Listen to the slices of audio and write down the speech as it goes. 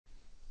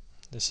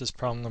This is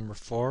problem number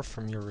 4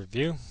 from your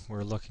review.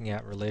 We're looking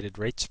at related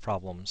rates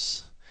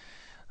problems.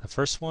 The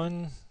first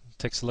one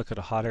takes a look at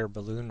a hot air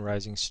balloon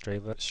rising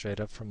straight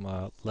up from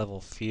a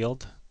level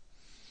field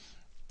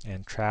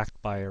and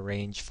tracked by a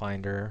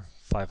rangefinder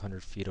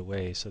 500 feet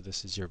away. So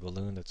this is your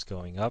balloon that's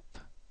going up.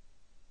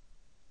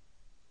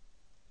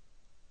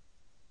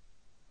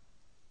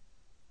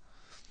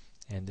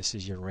 And this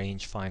is your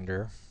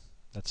rangefinder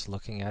that's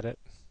looking at it.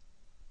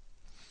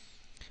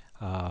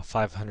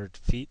 500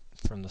 feet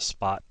from the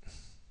spot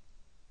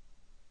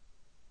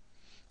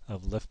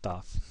of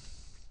liftoff.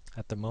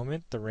 At the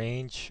moment, the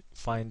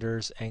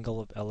rangefinder's angle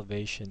of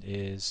elevation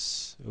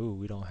is,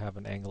 we don't have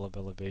an angle of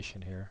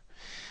elevation here.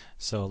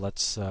 So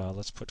let's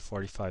put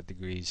 45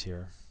 degrees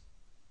here.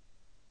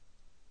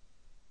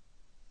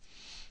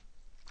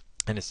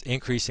 And it's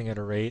increasing at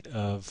a rate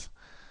of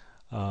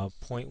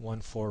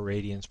 0.14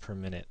 radians per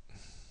minute.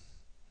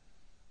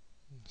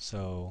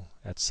 So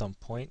at some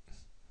point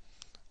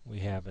we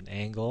have an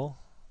angle.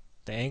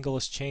 The angle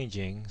is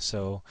changing,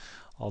 so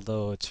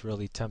although it's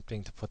really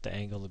tempting to put the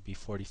angle to be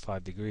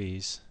 45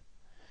 degrees,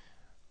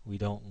 we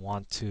don't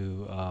want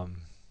to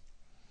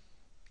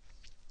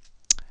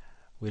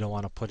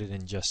put it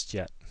in just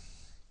yet.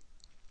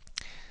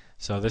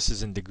 So this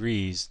is in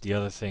degrees. The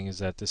other thing is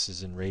that this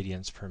is in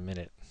radians per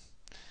minute.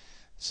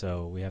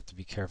 So we have to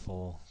be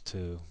careful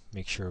to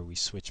make sure we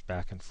switch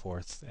back and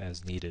forth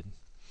as needed.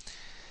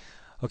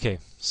 Okay,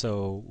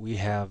 so we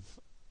have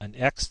an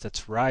x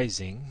that's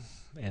rising,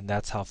 and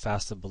that's how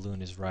fast the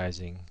balloon is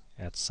rising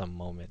at some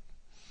moment.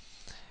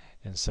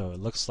 And so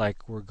it looks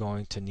like we're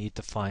going to need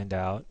to find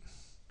out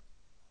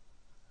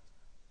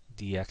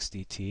dx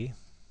dt.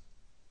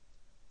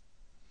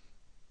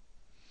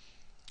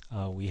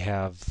 We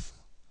have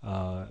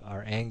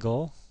our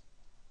angle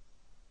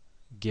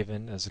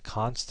given as a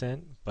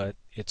constant, but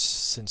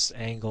since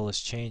angle is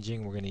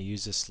changing, we're going to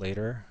use this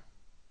later.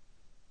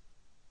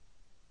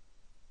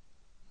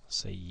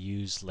 Say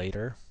use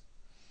later.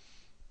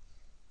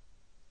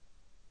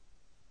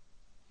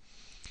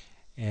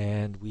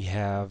 And we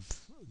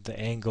have the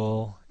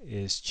angle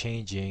is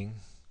changing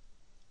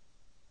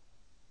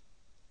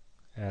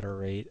at a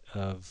rate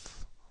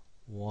of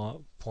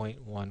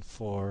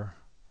 0.14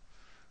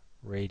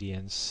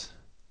 radians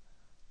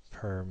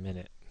per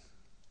minute.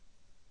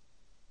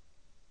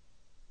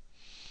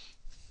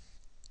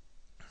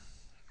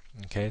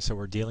 Okay, so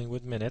we're dealing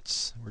with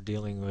minutes, we're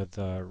dealing with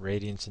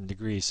radians and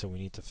degrees, so we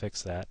need to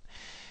fix that.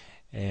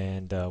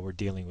 And we're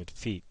dealing with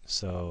feet.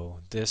 So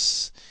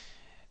this,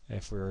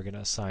 if we were going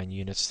to assign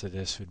units to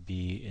this, would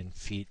be in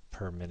feet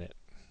per minute.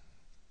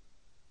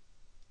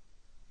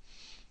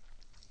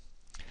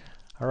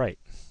 Alright,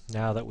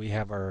 now that we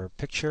have our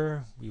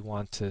picture, we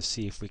want to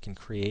see if we can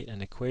create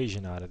an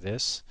equation out of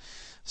this.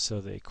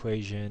 So the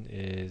equation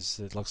is,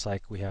 it looks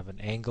like we have an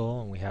angle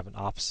and we have an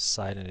opposite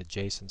side and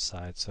adjacent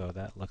side, so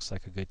that looks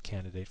like a good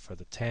candidate for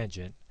the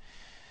tangent.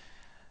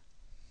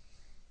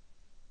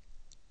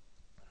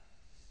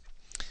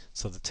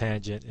 So the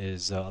tangent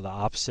is the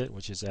opposite,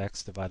 which is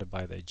x, divided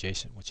by the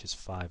adjacent, which is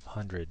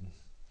 500.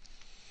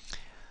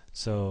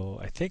 So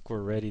I think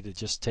we're ready to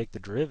just take the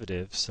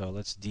derivative, so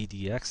let's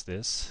ddx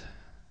this,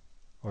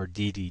 or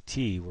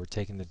ddt. We're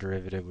taking the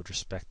derivative with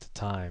respect to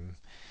time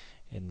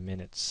in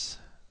minutes.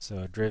 So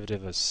a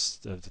derivative of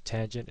the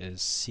tangent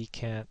is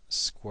secant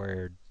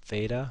squared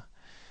theta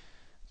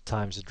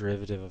times the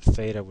derivative of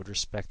theta with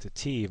respect to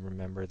t.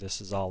 Remember,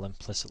 this is all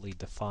implicitly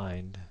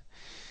defined,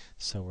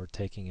 so we're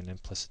taking an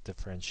implicit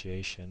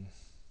differentiation.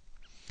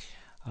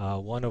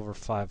 1 over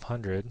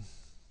 500.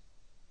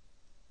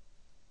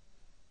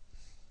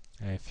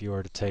 If you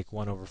were to take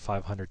 1 over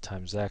 500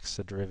 times x,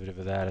 the derivative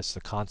of that is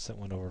the constant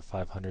 1 over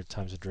 500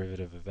 times the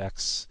derivative of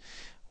x,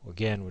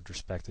 again with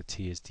respect to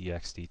t, is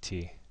dx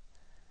dt.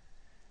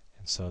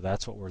 And so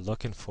that's what we're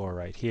looking for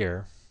right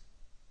here.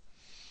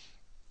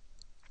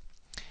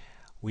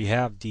 We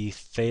have d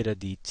theta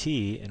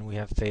dt, and we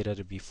have theta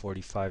to be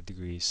 45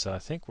 degrees. So I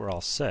think we're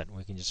all set.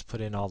 We can just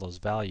put in all those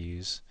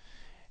values,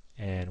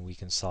 and we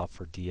can solve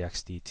for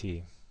dx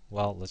dt.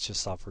 Well, let's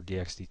just solve for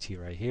dx dt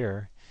right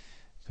here,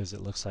 because it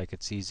looks like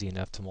it's easy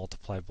enough to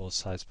multiply both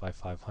sides by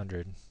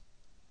 500.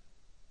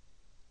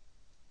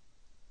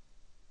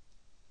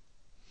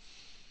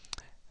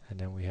 And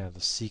then we have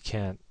the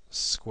secant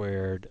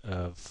squared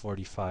of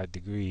 45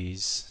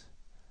 degrees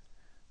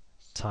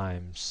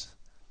times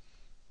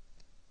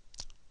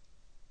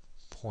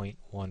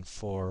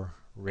 0.14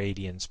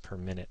 radians per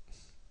minute.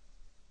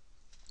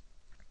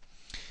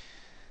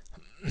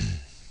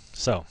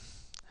 So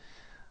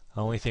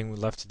the only thing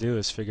left to do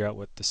is figure out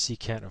what the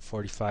secant of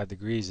 45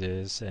 degrees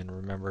is, and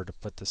remember to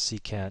put the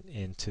secant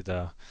into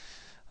the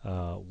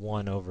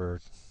 1 over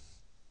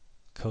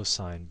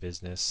cosine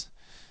business.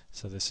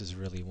 So this is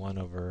really 1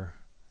 over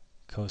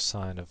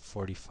cosine of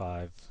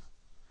 45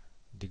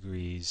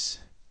 degrees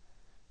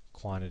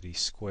quantity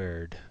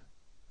squared.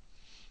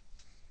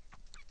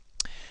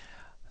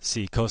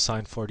 See,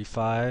 cosine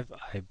 45,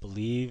 I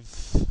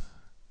believe,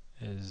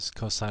 is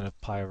cosine of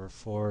pi over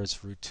 4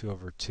 is root 2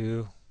 over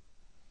 2.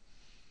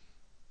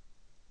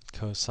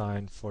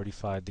 Cosine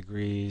 45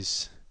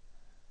 degrees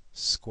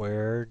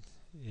squared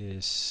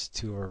is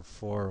 2 over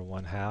 4 or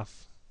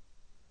 1/2.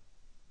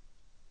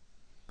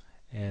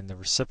 And the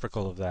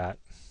reciprocal of that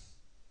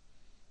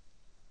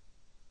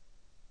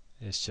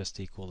is just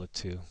equal to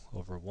 2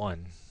 over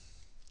 1.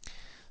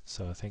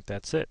 So I think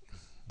that's it.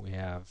 We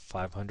have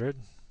 500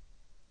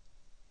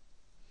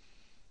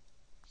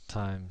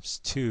 times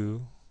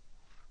 2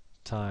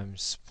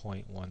 times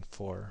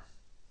 0.14.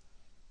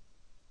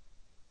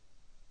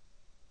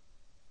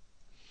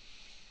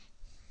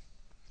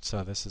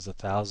 So this is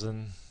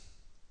 1,000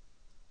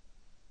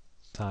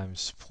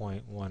 times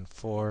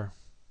 0.14.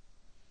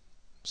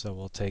 So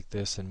we'll take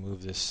this and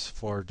move this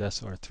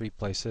 3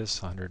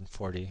 places,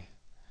 140.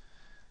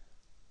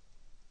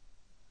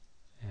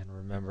 And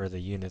remember the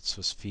units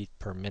was feet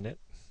per minute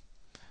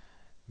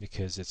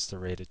because it's the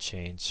rate of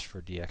change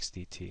for dx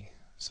dt.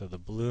 So the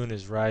balloon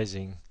is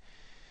rising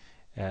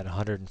at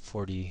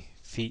 140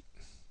 feet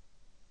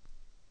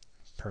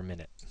per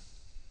minute.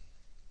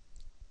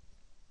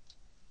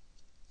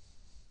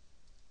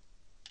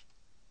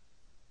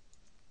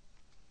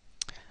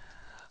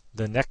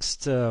 The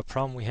next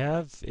problem we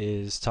have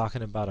is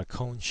talking about a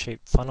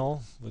cone-shaped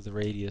funnel with a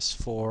radius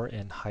 4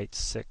 and height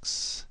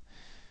 6.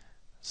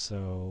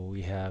 So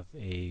we have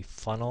a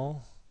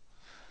funnel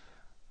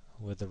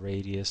with a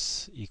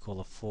radius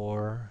equal to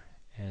 4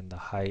 and the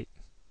height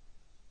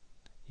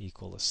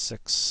equal to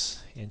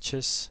 6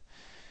 inches.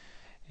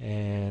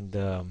 And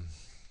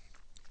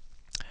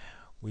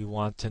we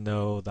want to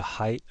know the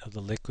height of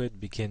the liquid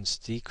begins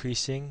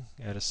decreasing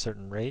at a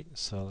certain rate.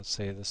 So let's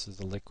say this is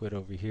the liquid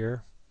over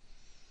here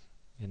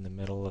in the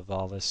middle of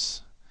all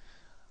this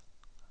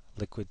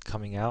liquid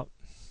coming out,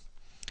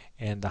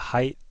 and the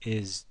height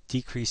is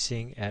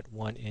decreasing at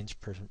 1 inch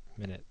per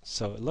minute.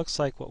 So it looks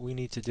like what we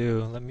need to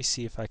do, let me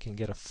see if I can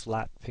get a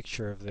flat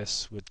picture of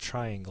this with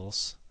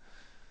triangles.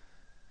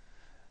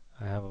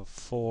 I have a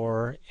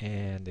 4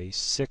 and a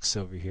 6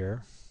 over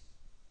here,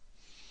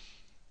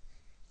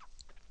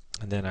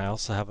 and then I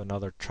also have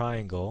another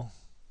triangle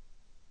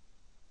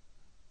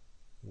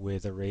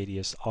with a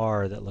radius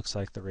r that looks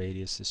like the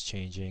radius is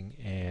changing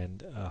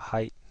and a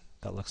height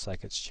that looks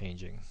like it's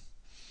changing.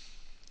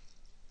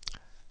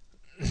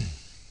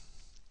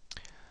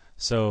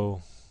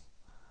 So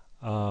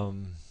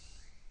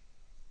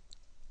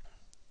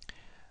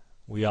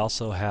we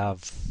also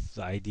have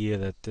the idea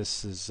that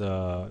this is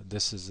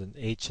an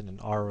h and an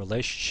r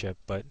relationship,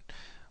 but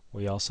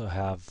we also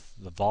have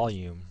the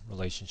volume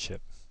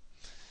relationship.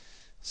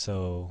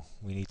 So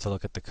we need to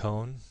look at the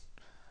cone.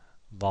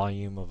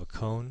 Volume of a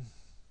cone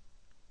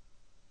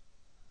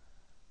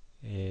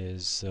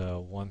is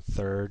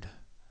 1/3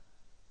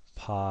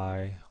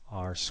 pi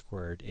r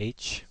squared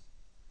h.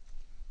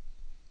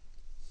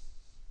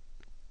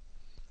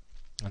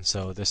 And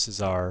so this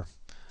is our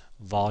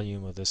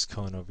volume of this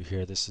cone over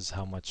here. This is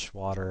how much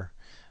water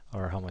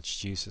or how much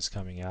juice is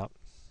coming out.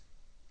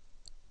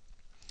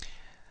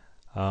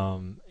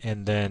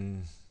 And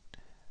then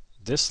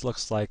this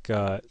looks like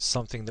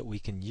something that we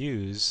can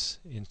use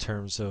in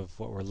terms of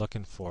what we're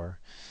looking for,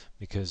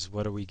 because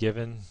what are we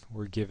given?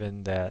 We're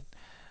given that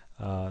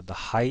the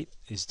height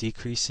is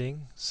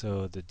decreasing,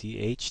 so the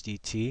dh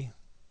dt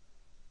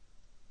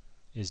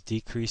is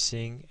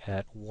decreasing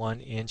at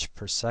 1 inch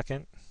per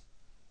second.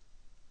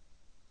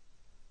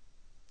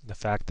 The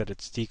fact that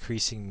it's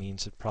decreasing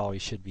means it probably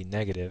should be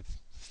negative.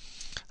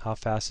 How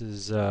fast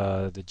is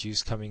the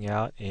juice coming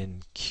out?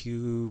 In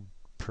cube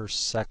per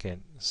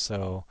second.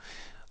 So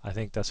I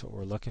think that's what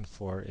we're looking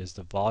for, is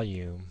the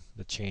volume,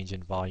 the change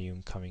in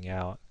volume coming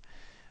out.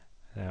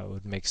 It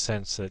would make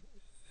sense that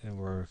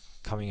we're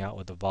coming out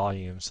with the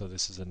volume, so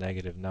this is a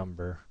negative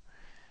number,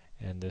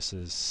 and this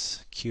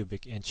is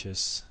cubic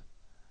inches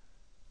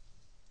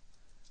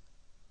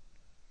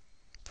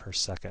per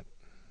second.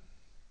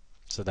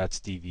 So that's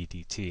dV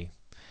dt.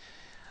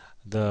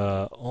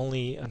 The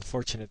only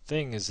unfortunate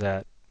thing is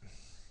that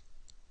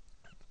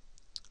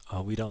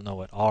we don't know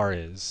what R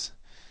is,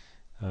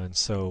 and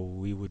so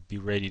we would be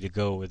ready to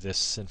go with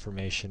this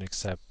information,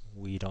 except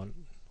we don't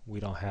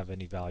have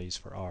any values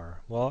for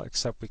R. Well,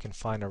 except we can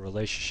find a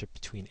relationship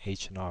between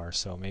H and R,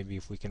 so maybe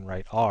if we can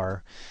write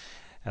R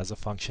as a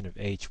function of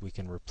H, we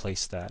can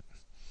replace that.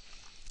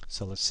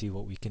 So let's see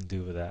what we can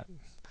do with that.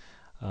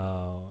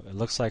 It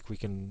looks like we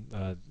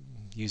can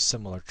use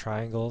similar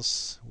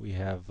triangles. We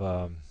have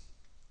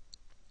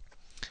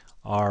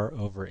R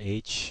over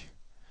H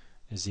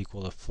is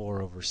equal to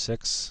 4 over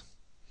 6.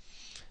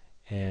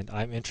 And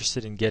I'm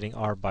interested in getting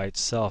R by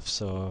itself,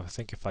 so I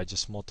think if I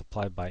just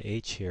multiply by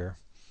H here,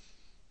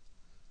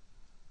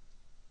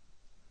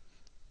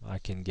 I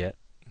can get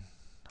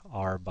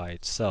R by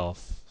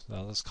itself.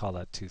 So let's call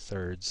that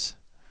 2/3.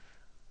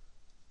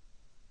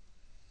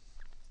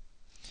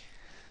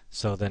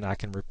 So then I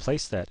can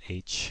replace that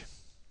H,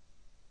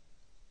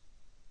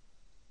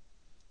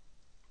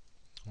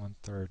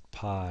 1/3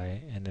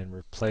 pi, and then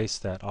replace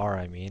that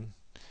R,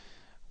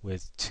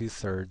 with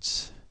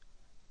 2/3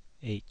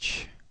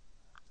 H.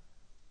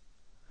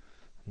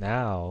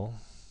 Now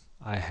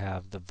I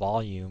have the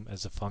volume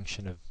as a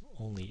function of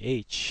only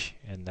H,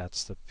 and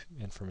that's the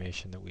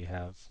information that we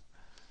have.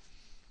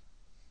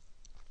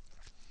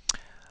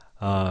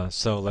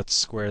 So let's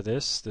square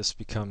this. This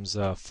becomes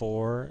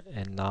 4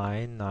 and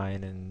 9.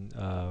 9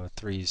 and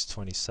 3 is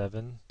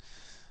 27.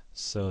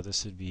 So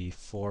this would be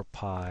 4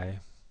 pi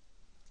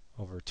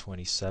over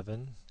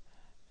 27.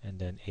 And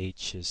then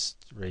h is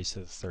raised to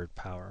the third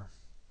power.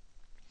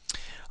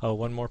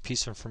 One more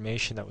piece of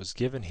information that was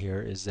given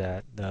here is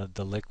that the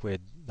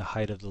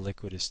height of the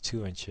liquid is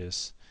 2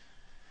 inches.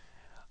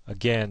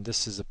 Again,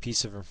 this is a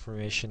piece of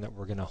information that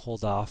we're going to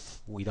hold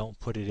off. We don't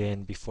put it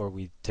in before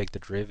we take the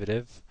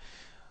derivative.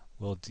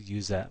 We'll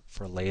use that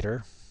for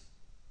later,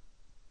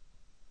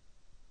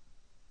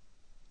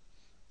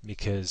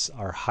 because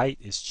our height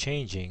is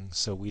changing,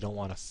 so we don't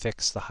want to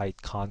fix the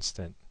height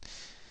constant.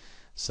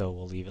 So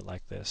we'll leave it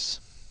like this.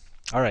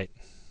 Alright,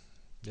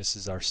 this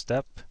is our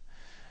step,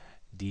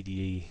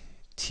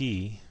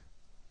 ddt,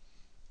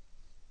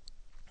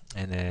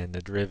 and then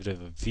the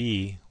derivative of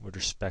v with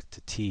respect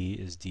to t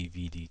is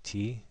dv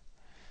dt.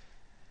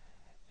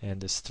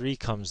 And this 3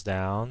 comes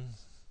down,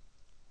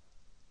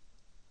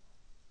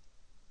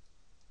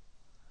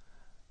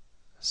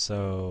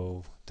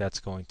 so that's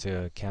going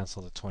to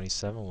cancel the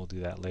 27. We'll do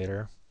that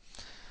later.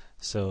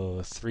 So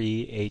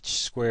 3h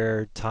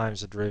squared times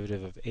the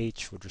derivative of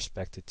h with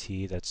respect to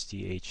t, that's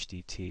dh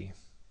dt.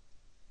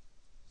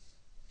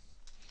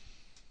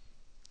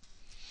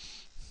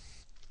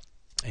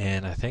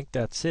 And I think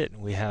that's it.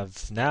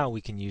 Now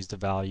we can use the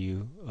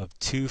value of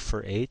 2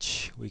 for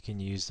h, we can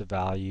use the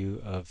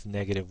value of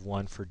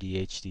 -1 for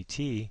dh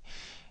dt,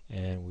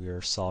 and we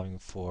are solving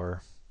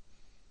for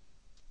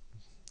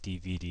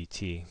dv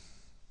dt.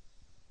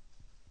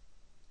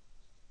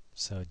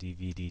 So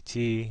dv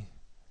dt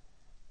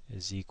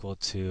is equal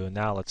to,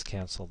 now let's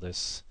cancel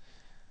this,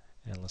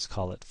 and let's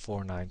call it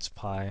 4/9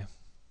 pi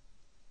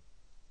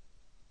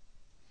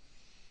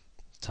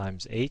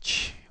times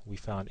h. We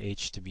found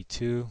h to be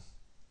 2,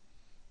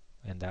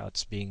 and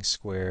that's being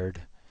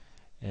squared,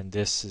 and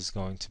this is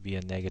going to be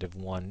a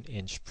 -1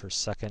 inch per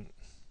second.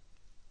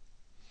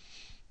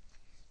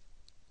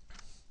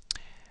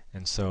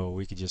 And so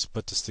we could just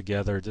put this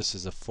together. This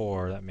is a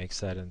 4, that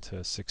makes that into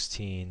a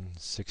 16.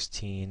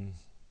 16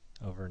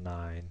 over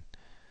 9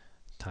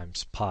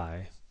 times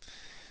pi.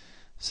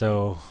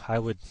 So I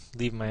would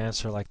leave my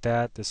answer like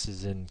that. This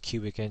is in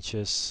cubic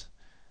inches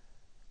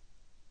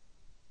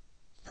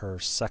per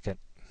second.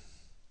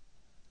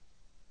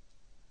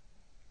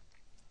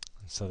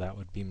 And so that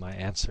would be my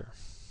answer.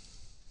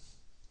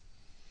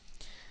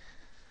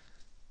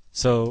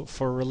 So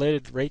for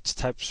related rates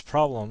types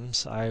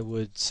problems, I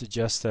would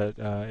suggest that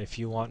if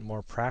you want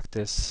more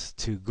practice,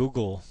 to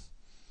Google.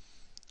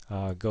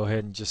 Go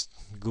ahead and just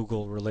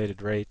Google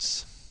related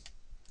rates.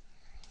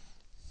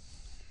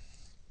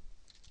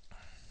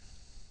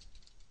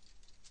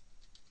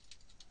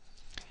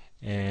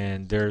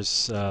 And there's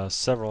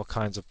several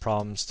kinds of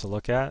problems to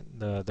look at.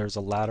 There's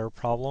a ladder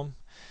problem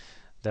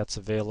that's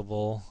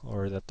available,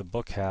 or that the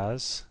book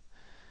has.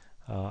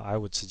 I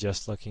would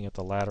suggest looking at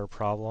the ladder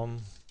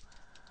problem.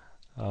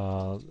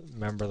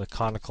 Remember the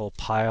conical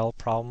pile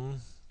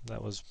problem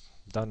that was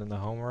done in the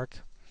homework?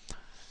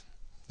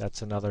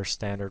 That's another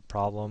standard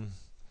problem.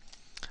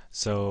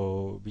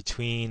 So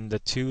between the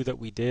two that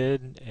we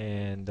did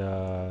and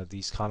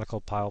these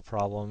conical pile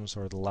problems,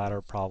 or the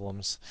ladder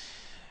problems,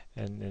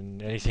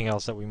 and anything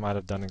else that we might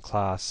have done in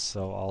class,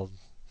 so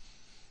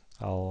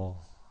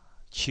I'll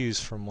choose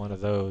from one of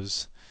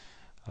those.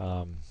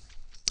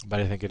 But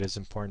I think it is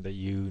important that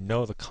you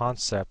know the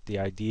concept, the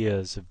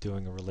ideas of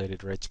doing a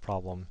related rates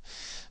problem,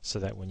 so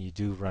that when you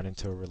do run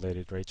into a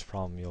related rates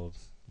problem, it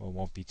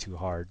won't be too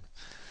hard.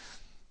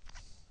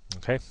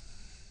 Okay.